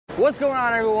What's going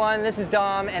on, everyone? This is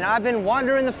Dom, and I've been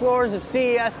wandering the floors of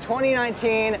CES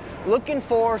 2019 looking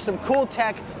for some cool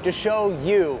tech to show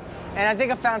you. And I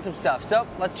think I found some stuff, so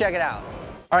let's check it out.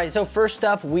 All right, so first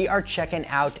up, we are checking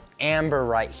out Amber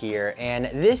right here. And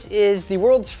this is the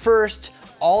world's first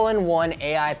all-in-one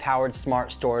AI-powered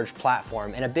smart storage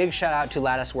platform, and a big shout out to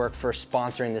Latticework for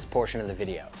sponsoring this portion of the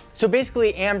video. So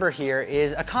basically, Amber here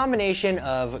is a combination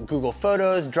of Google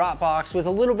Photos, Dropbox, with a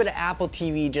little bit of Apple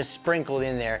TV just sprinkled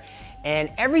in there,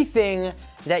 and everything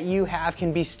that you have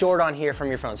can be stored on here from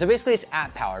your phone. So basically it's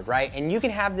app powered, right? And you can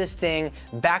have this thing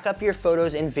back up your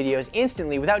photos and videos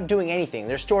instantly without doing anything.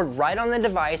 They're stored right on the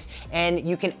device and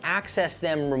you can access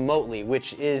them remotely,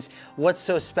 which is what's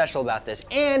so special about this.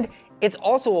 And it's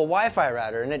also a Wi-Fi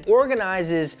router, and it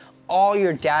organizes all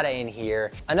your data in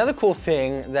here. Another cool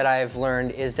thing that I've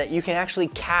learned is that you can actually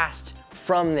cast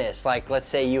from this. Like, let's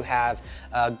say you have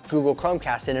a Google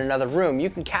Chromecast in another room.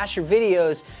 You can cast your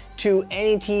videos to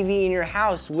any TV in your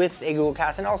house with a Google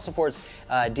Cast, and also supports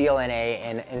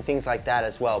DLNA and things like that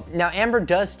as well. Now, Amber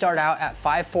does start out at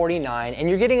 $549, and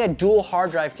you're getting a dual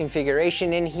hard drive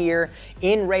configuration in here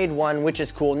in RAID 1, which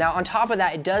is cool. Now, on top of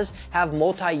that, it does have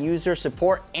multi-user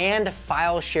support and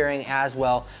file sharing as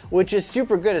well, which is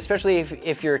super good, especially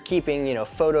if you're keeping, you know,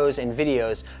 photos and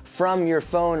videos from your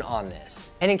phone on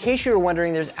this. And in case you were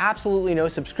wondering, there's absolutely no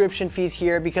subscription fees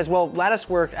here because, well,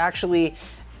 Latticework actually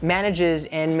manages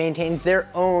and maintains their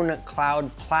own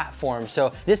cloud platform.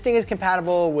 So this thing is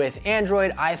compatible with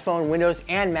Android, iPhone, Windows,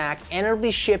 and Mac, and it'll be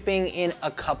shipping in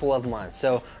a couple of months.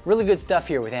 So really good stuff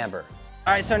here with Amber.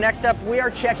 All right, so next up, we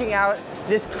are checking out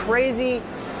this crazy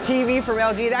TV from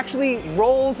LG. It actually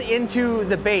rolls into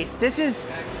the base. This is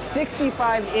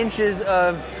 65 inches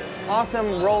of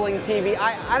awesome rolling TV.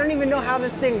 I don't even know how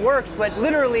this thing works, but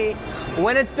literally,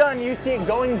 when it's done, you see it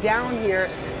going down here.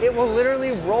 It will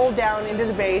literally roll down into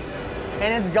the base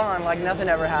and it's gone like nothing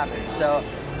ever happened. So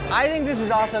I think this is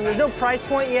awesome. There's no price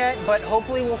point yet, but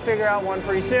hopefully we'll figure out one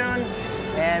pretty soon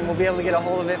and we'll be able to get a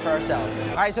hold of it for ourselves.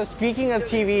 All right, so speaking of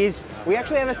TVs, we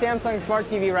actually have a Samsung Smart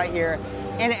TV right here,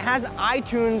 and it has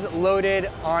iTunes loaded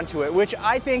onto it, which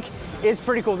I think is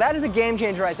pretty cool. That is a game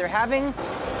changer right there. Having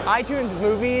iTunes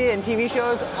movie and TV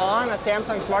shows on a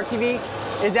Samsung Smart TV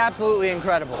is absolutely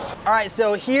incredible. All right,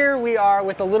 so here we are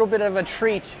with a little bit of a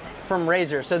treat from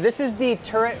Razer. So this is the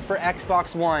Turret for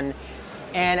Xbox One,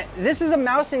 and this is a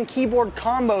mouse and keyboard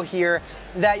combo here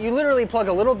that you literally plug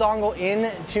a little dongle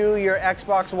into your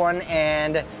Xbox One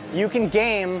and you can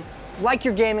game like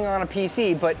you're gaming on a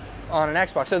PC, but on an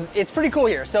Xbox. So it's pretty cool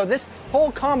here. So this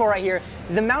whole combo right here,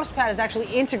 the mouse pad is actually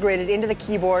integrated into the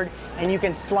keyboard and you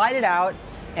can slide it out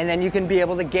and then you can be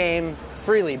able to game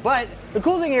freely. But the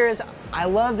cool thing here is I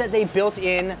love that they built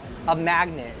in a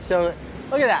magnet. So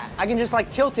look at that. I can just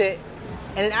like tilt it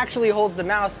and it actually holds the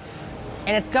mouse,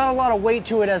 and it's got a lot of weight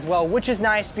to it as well, which is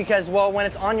nice because, well, when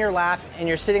it's on your lap and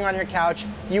you're sitting on your couch,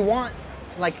 you want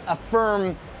like a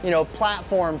firm, you know,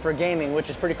 platform for gaming,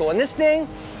 which is pretty cool. And this thing,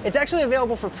 it's actually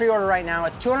available for pre-order right now.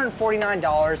 It's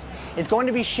 $249. It's going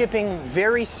to be shipping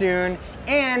very soon,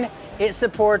 and it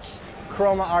supports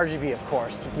Chroma RGB, of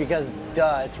course, because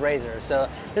duh, it's Razer. So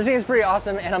this thing is pretty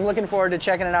awesome, and I'm looking forward to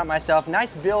checking it out myself.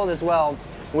 Nice build as well,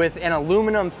 with an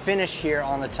aluminum finish here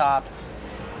on the top.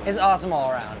 It's awesome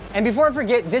all around. And before I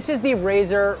forget, this is the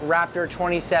Razer Raptor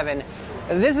 27.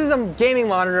 This is a gaming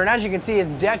monitor, and as you can see,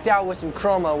 it's decked out with some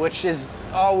chroma, which is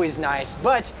always nice.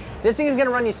 But this thing is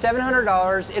gonna run you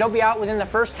 $700. It'll be out within the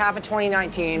first half of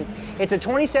 2019. It's a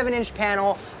 27-inch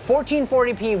panel,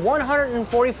 1440p,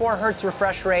 144 hertz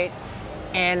refresh rate.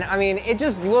 And I mean, it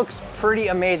just looks pretty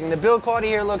amazing. The build quality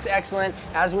here looks excellent,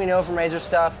 as we know from Razer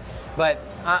stuff, but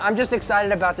I'm just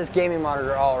excited about this gaming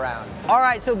monitor all around. All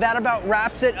right, so that about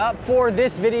wraps it up for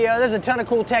this video. There's a ton of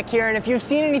cool tech here, and if you've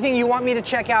seen anything you want me to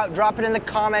check out, drop it in the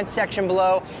comments section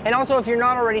below. And also, if you're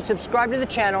not already, subscribe to the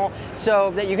channel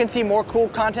so that you can see more cool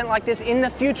content like this in the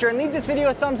future, and leave this video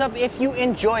a thumbs up if you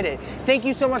enjoyed it. Thank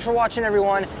you so much for watching,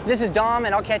 everyone. This is Dom,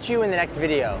 and I'll catch you in the next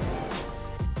video.